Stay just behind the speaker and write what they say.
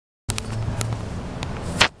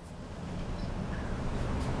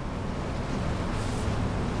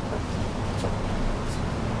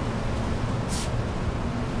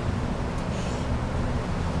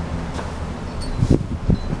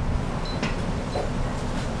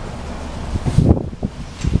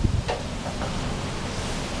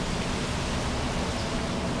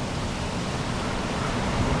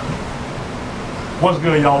What's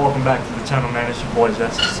good, y'all? Welcome back to the channel, man. It's your boy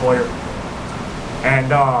Jesten Sawyer.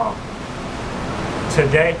 And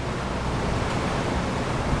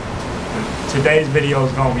today's video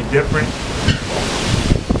is gonna be different.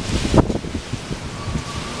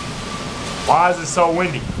 Why is it so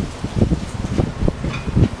windy?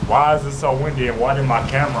 Why is it so windy, and why did my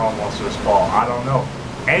camera almost just fall? I don't know.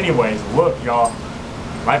 Anyways, look, y'all.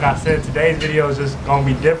 Like I said, today's video is just gonna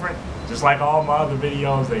be different. Just like all my other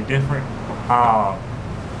videos, they different.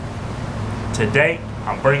 Today,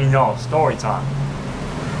 I'm bringing y'all story time.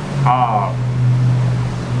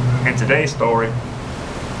 In today's story,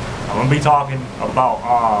 I'm gonna be talking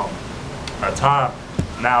about a time.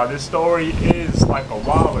 Now, this story is like a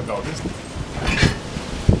while ago.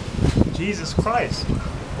 Jesus Christ,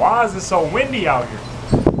 why is it so windy out here?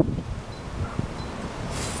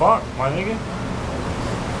 Fuck, my nigga.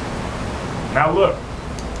 Now look,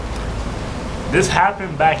 this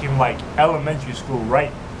happened back in like elementary school,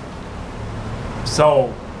 right?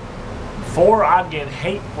 So, before I get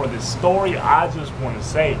hate for this story, I just want to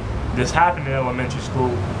say this happened in elementary school.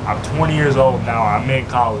 I'm 20 years old now. I'm in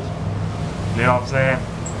college. You know what I'm saying?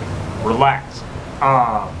 Relax.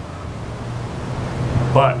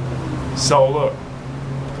 So look,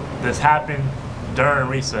 this happened during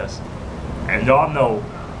recess, and y'all know,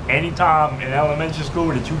 anytime in elementary school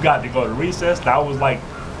that you got to go to recess, that was like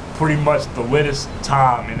pretty much the littest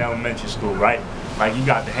time in elementary school, right? Like, you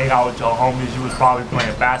got to hang out with your homies. You was probably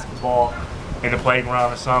playing basketball in the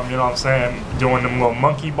playground or something, you know what I'm saying? Doing them little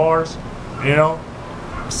monkey bars, you know?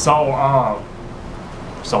 So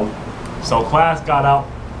class got out,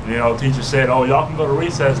 you know, teacher said, oh, y'all can go to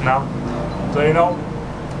recess now. So, you know,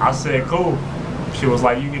 I said, cool. She was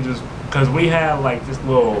like, you can just, cause we had like this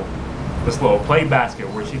little play basket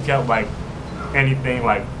where she kept like anything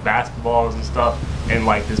like basketballs and stuff in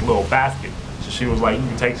like this little basket. So she was like, you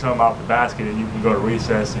can take some out the basket and you can go to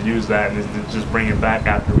recess and use that and just bring it back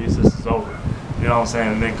after recess is over. You know what I'm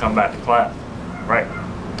saying? And then come back to class, right?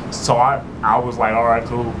 So I was like, all right,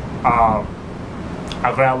 cool.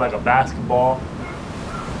 I grabbed like a basketball,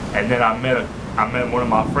 and then I met one of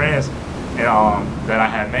my friends that I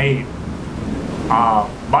had made.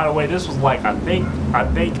 By the way, this was like, I think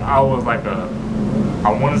I was like I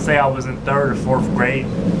want to say I was in 3rd or 4th grade.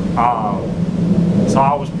 So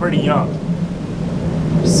I was pretty young.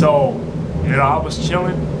 So, you know, I was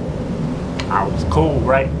chilling. I was cool,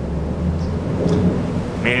 right?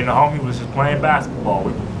 Me and the homie was just playing basketball.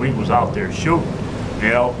 We was out there shooting. You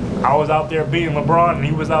know, I was out there being LeBron and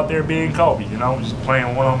he was out there being Kobe. You know, just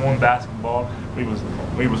playing one-on-one basketball. We was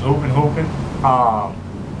hooping.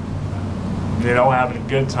 You know, having a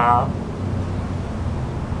good time.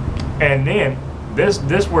 And then this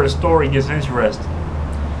where the story gets interesting.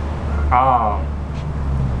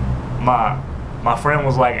 My friend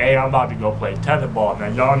was like, hey, I'm about to go play tetherball. Now,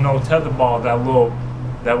 y'all know tetherball, that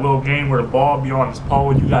little game where the ball be on this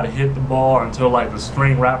pole. You got to hit the ball until like the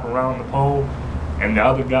string wrap around the pole, and the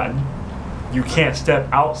other guy, you can't step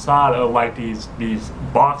outside of like these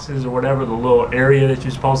boxes or whatever, the little area that you're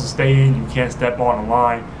supposed to stay in. You can't step on the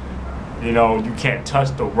line. You know, you can't touch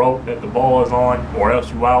the rope that the ball is on, or else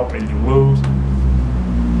you out and you lose.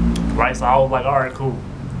 Right? So I was like, all right, cool.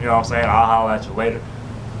 You know what I'm saying? I'll holler at you later.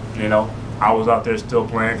 You know, I was out there still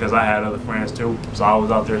playing because I had other friends too. So I was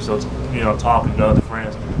out there still, you know, talking to other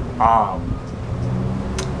friends.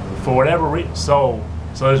 For whatever reason, so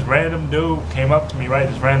this random dude came up to me, right?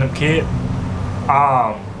 This random kid.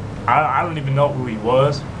 I don't even know who he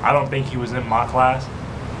was. I don't think he was in my class.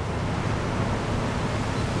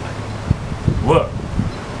 Look,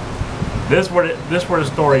 this where the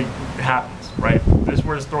story happens, right? This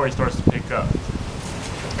where the story starts to pick up.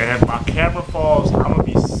 And if my camera falls, I'm gonna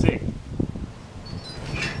be sick.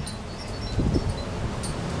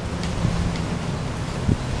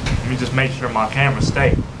 Let me just make sure my camera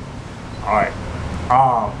stays. Alright.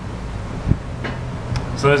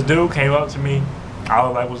 So this dude came up to me. I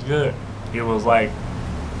was like, what's good? He was like,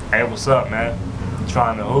 hey, what's up, man? You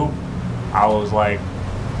trying to hoop? I was like,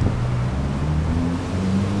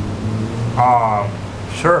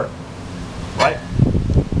 sure. Right?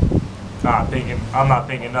 I'm not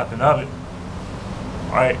thinking nothing of it.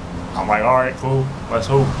 Right? I'm like, all right, cool, let's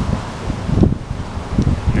hoop.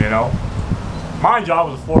 You know? Mind you, I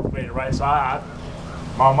was a 4th grader, right? So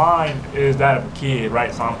my mind is that of a kid,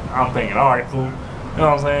 right? So I'm thinking, all right, cool. You know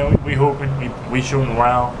what I'm saying? We hooping, we shooting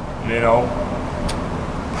around, you know.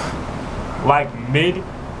 Like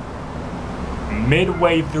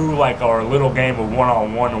midway through like our little game of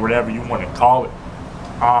one-on-one or whatever you want to call it,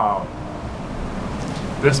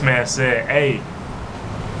 this man said, hey,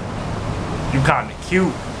 you kind of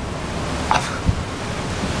cute.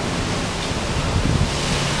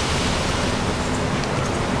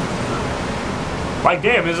 Like,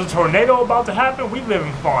 damn, is a tornado about to happen? We live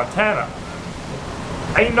in Fontana.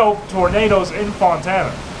 Ain't no tornadoes in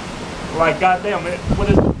Fontana. Like, goddamn, what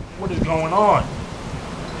is going on?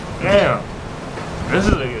 Damn, this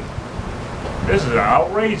is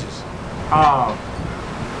outrageous.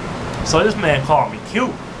 So this man called me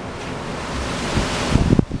cute.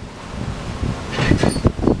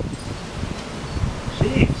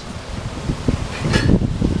 Jeez.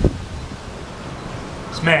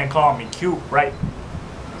 This man called me cute, right?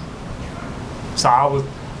 So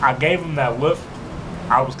I gave him that look.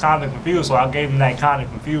 I was kind of confused, so I gave him that kind of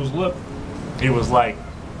confused look. He was like,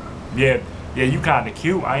 yeah, you kind of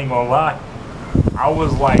cute, I ain't gonna lie. I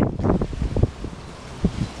was like,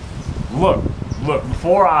 look,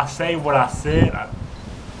 before I say what I said, I'm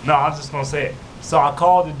just gonna say it. So I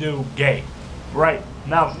called the dude gay, right?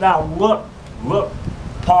 Now look,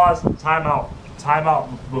 pause, time out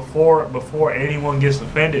before anyone gets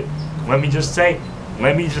offended. Let me just say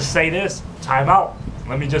this, time out.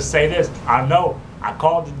 Let me just say this, I know, I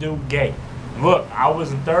called the dude gay. Look, I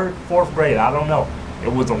was in 3rd, 4th grade, I don't know.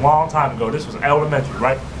 It was a long time ago. This was elementary,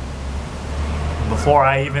 right? Before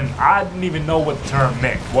I didn't even know what the term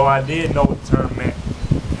meant. Well, I did know what the term meant.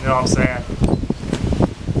 You know what I'm saying?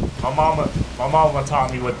 My mama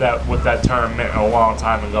taught me what that term meant a long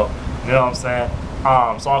time ago. You know what I'm saying?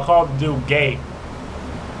 So I called the dude gay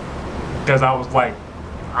because I was like,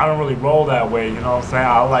 I don't really roll that way. You know what I'm saying?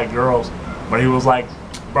 I like girls, but he was like,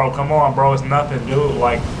 bro, come on, bro, it's nothing, dude.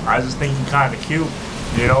 Like, I just think you kind of cute.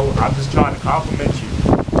 You know, I'm just trying to compliment you. You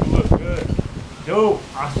look good. Dude,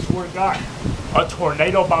 I swear to God, a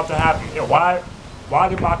tornado about to happen. Yeah, why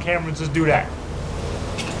did my camera just do that?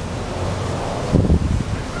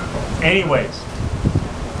 Anyways,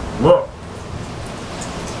 look,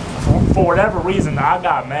 for whatever reason, I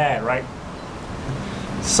got mad, right?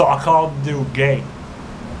 So I called the dude gay.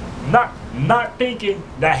 Not thinking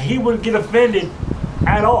that he would get offended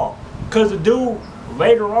at all. Cause the dude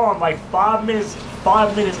later on, like 5 minutes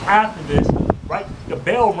after this, right, the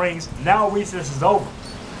bell rings, now recess is over.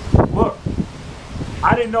 Look,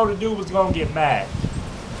 I didn't know the dude was gonna get mad.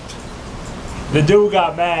 The dude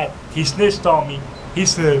got mad, he snitched on me. He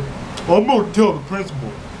said, I'm gonna tell the principal.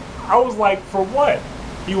 I was like, for what?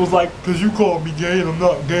 He was like, cause you called me gay and I'm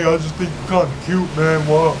not gay, I just think you're kinda cute, man.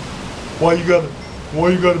 Why you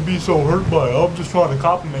gotta be so hurt by it? I'm just trying to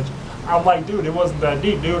compliment you. I'm like, dude, it wasn't that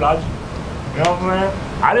deep, dude. You know what I'm saying?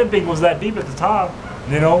 I didn't think it was that deep at the time,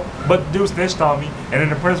 you know. But the dude snitched on me, and then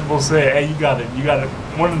the principal said, "Hey, you got to."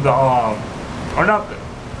 One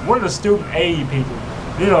of the student aid people,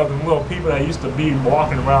 you know, the little people that used to be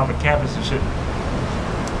walking around the campus and shit,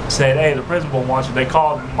 said, "Hey, the principal wants you." They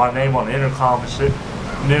called my name on the intercom and shit,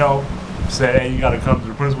 you know. Said, "Hey, you got to come to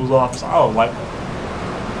the principal's office." I was like,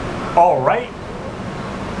 "All right."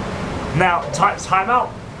 Now, time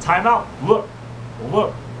out. Look.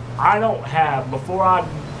 I don't have, before I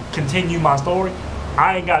continue my story,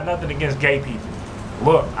 I ain't got nothing against gay people.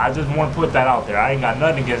 Look, I just want to put that out there. I ain't got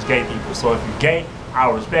nothing against gay people. So if you're gay, I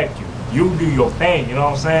respect you. You do your thing, you know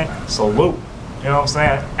what I'm saying? Salute. You know what I'm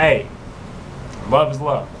saying? Hey, love is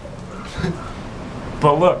love.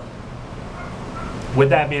 But look, with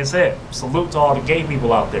that being said, salute to all the gay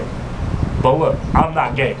people out there. But look, I'm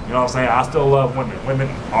not gay, you know what I'm saying? I still love women. Women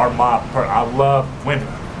are I love women,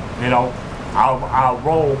 you know? I'll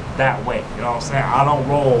roll that way, you know what I'm saying? I don't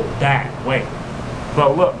roll that way.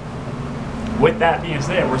 But look, with that being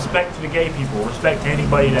said, respect to the gay people, respect to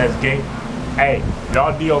anybody that's gay. Hey,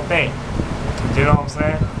 y'all do your thing, you know what I'm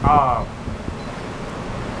saying?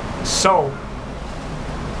 So,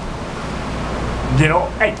 you know,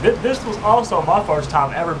 hey, this was also my first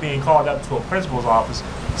time ever being called up to a principal's office.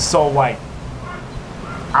 So, like,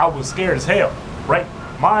 I was scared as hell, right?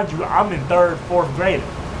 Mind you, I'm in 3rd, 4th grade.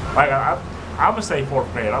 Like, I'm gonna say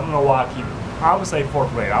 4th grade. I don't know why I'm gonna say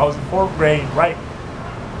 4th grade. I was in 4th grade, right?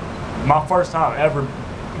 My first time ever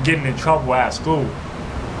getting in trouble at school.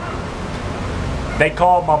 They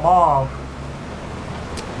called my mom.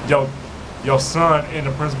 Your son in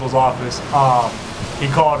the principal's office. He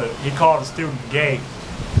called a student gay.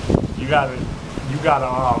 You gotta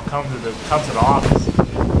come to the office,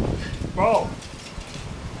 bro.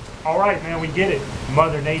 All right, man, we get it.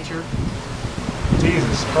 Mother Nature.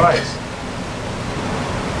 Jesus Christ.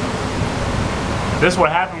 This is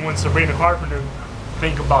what happened when Sabrina Carpenter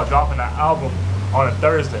think about dropping that album on a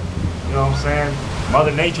Thursday. You know what I'm saying?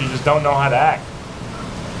 Mother Nature just don't know how to act.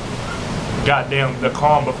 Goddamn, the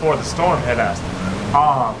calm before the storm had asked.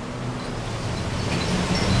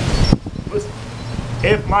 Listen,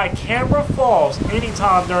 if my camera falls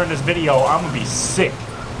anytime during this video, I'm gonna be sick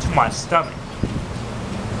to my stomach.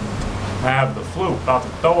 I have the flu, about to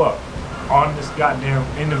throw up. on this goddamn,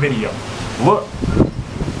 in the video. Look.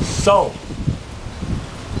 So,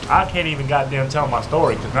 I can't even goddamn tell my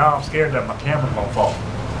story because now I'm scared that my camera's gonna fall.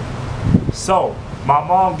 So, my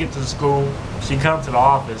mom gets to school. She comes to the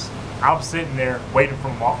office. I'm sitting there waiting for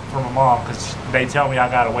my mom because they tell me I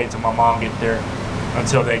gotta wait till my mom get there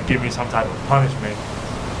until they give me some type of punishment.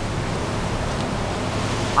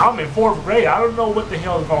 I'm in 4th grade. I don't know what the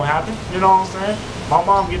hell is gonna happen. You know what I'm saying? My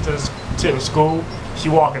mom gets to the school. She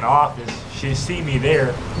walk in the office. She see me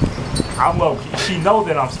there. I'm low. She know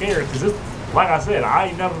that I'm scared because, like I said, I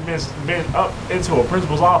ain't never been up into a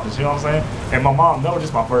principal's office. You know what I'm saying? And my mom knows this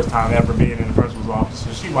is my first time ever being in the principal's office.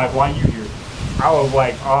 So she like, "Why you here?" I was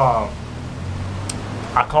like, I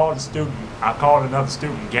called another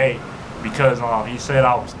student gay because he said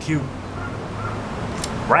I was cute.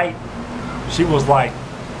 Right? She was like,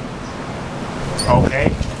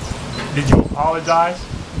 "Okay, did you apologize?"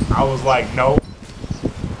 I was like, "No."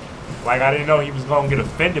 Like, I didn't know he was gonna get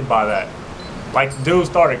offended by that. Like, the dude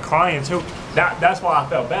started crying too. That's why I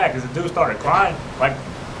felt bad, because the dude started crying. Like,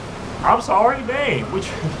 "I'm sorry, man.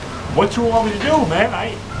 What you want me to do, man?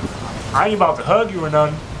 I ain't about to hug you or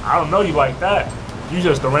nothing. I don't know you like that. You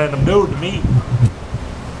just a random dude to me."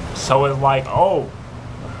 So it's like, oh,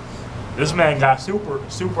 this man got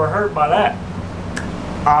super hurt by that.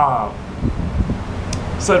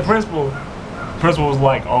 So the principal was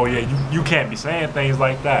like, "Oh yeah, you can't be saying things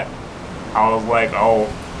like that." I was like, "Oh,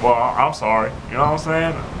 well, I'm sorry." You know what I'm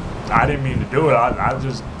saying? I didn't mean to do it.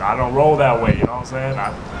 I don't roll that way. You know what I'm saying?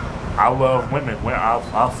 I love women.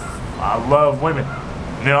 I love women.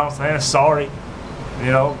 You know what I'm saying? Sorry.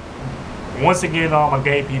 You know, once again, all my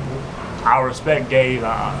gay people, I respect gays. You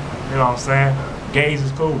know what I'm saying? Gays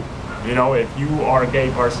is cool. You know, if you are a gay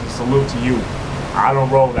person, salute to you. I don't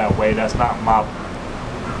roll that way. That's not my,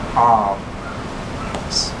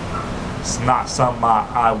 it's not something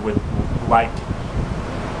I would like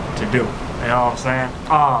to do. You know what I'm saying?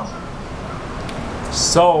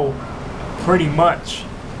 So pretty much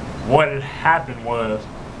what had happened was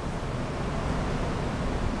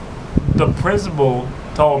the principal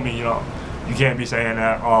told me, you know, "You can't be saying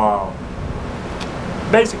that."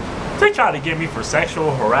 Basically, they tried to get me for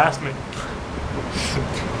sexual harassment.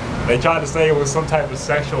 They tried to say it was some type of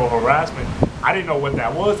sexual harassment. I didn't know what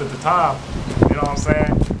that was at the time. You know what I'm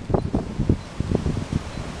saying?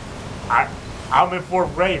 I'm in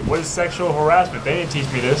 4th grade. What is sexual harassment? They didn't teach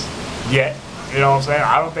me this yet. You know what I'm saying?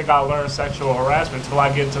 I don't think I learned sexual harassment till I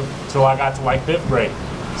got to like 5th grade.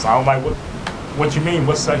 So I'm like, what you mean?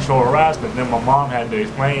 What's sexual harassment? Then my mom had to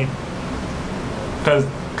explain. Cause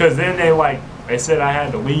then they said I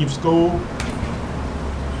had to leave school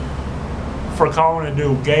for calling a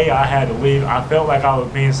dude gay. I had to leave. I felt like I was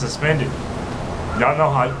being suspended. Y'all know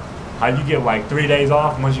how you get like 3 days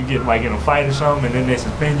off once you get like in a fight or something, and then they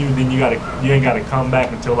suspend you. Then you ain't gotta come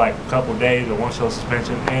back until like a couple days or once your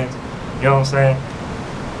suspension ends. You know what I'm saying?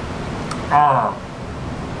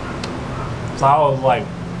 So I was like,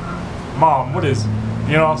 "Mom, what is?"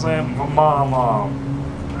 You know what I'm saying?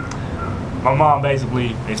 My mom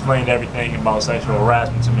basically explained everything about sexual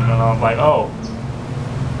harassment to me, and I was like, "Oh,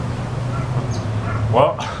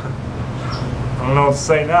 well, I don't know what to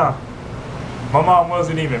say now." My mom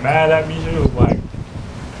wasn't even mad at me. She was like,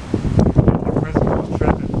 "The principal was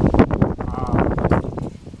tripping."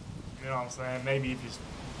 You know what I'm saying? Maybe if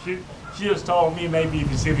she just told me, maybe if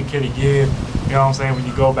you see the kid again, you know what I'm saying, when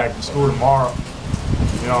you go back to school tomorrow,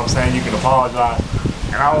 you know what I'm saying, you can apologize.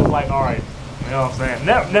 And I was like, all right, you know what I'm saying?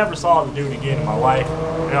 Never saw the dude again in my life.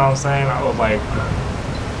 You know what I'm saying? I was like,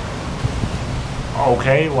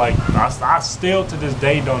 okay, like I still to this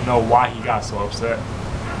day don't know why he got so upset.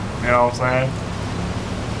 You know what I'm saying?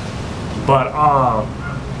 But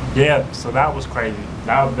yeah, so that was crazy.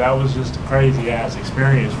 That was just a crazy ass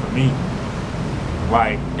experience for me.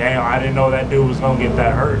 Like, damn, I didn't know that dude was gonna get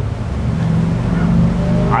that hurt.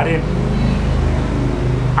 I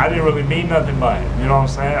didn't really mean nothing by it. You know what I'm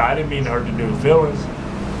saying? I didn't mean to hurt the dude's feelings.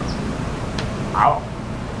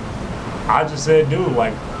 I just said, dude,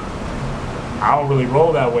 like, I don't really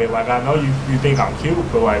roll that way. Like, I know you think I'm cute,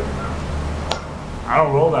 but like, I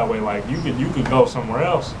don't roll that way. Like, you could go somewhere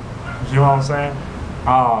else. You know what I'm saying?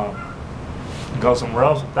 Go somewhere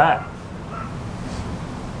else with that.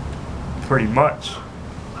 Pretty much.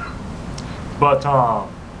 But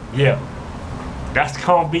yeah, that's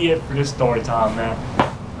gonna be it for this story time, man.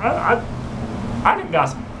 I done got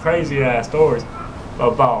some crazy ass stories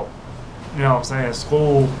about, you know what I'm saying,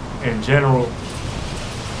 school in general.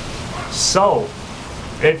 So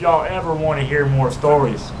if y'all ever want to hear more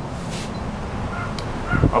stories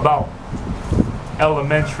about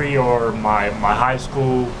elementary or my high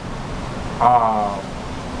school,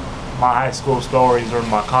 my high school stories or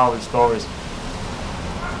my college stories,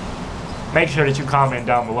 make sure that you comment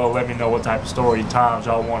down below. Let me know what type of story times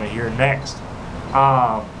y'all want to hear next.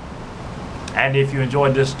 And if you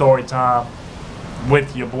enjoyed this story time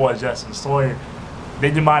with your boy Jesten Sawyer,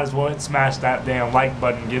 then you might as well smash that damn like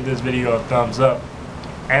button, give this video a thumbs up,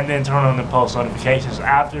 and then turn on the post notifications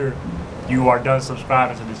after you are done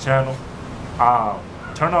subscribing to the channel.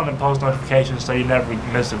 Turn on the post notifications so you never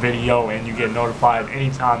miss a video and you get notified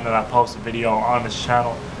anytime that I post a video on this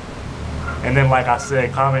channel. And then, like I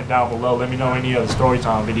said, comment down below. Let me know any other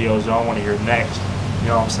storytime videos y'all want to hear next. You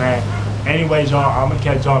know what I'm saying? Anyways, y'all, I'm going to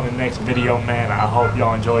catch y'all in the next video, man. I hope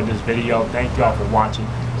y'all enjoyed this video. Thank y'all for watching.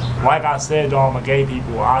 Like I said, to all my gay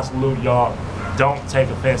people, I salute y'all. Don't take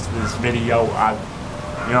offense to this video. You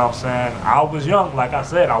know what I'm saying? I was young, like I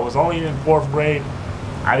said. I was only in 4th grade.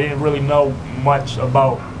 I didn't really know much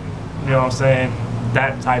about, you know what I'm saying,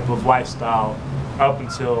 that type of lifestyle up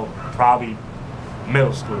until probably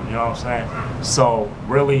middle school, you know what I'm saying? So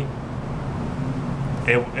really,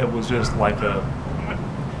 it was just like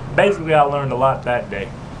basically I learned a lot that day.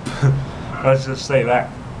 Let's just say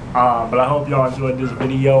that. But I hope y'all enjoyed this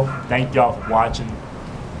video. Thank y'all for watching.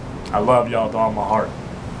 I love y'all with all my heart.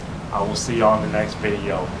 I will see y'all in the next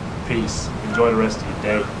video. Peace. Enjoy the rest of your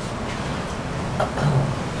day.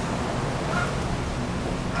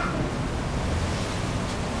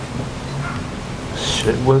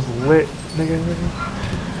 Shit was lit, nigga.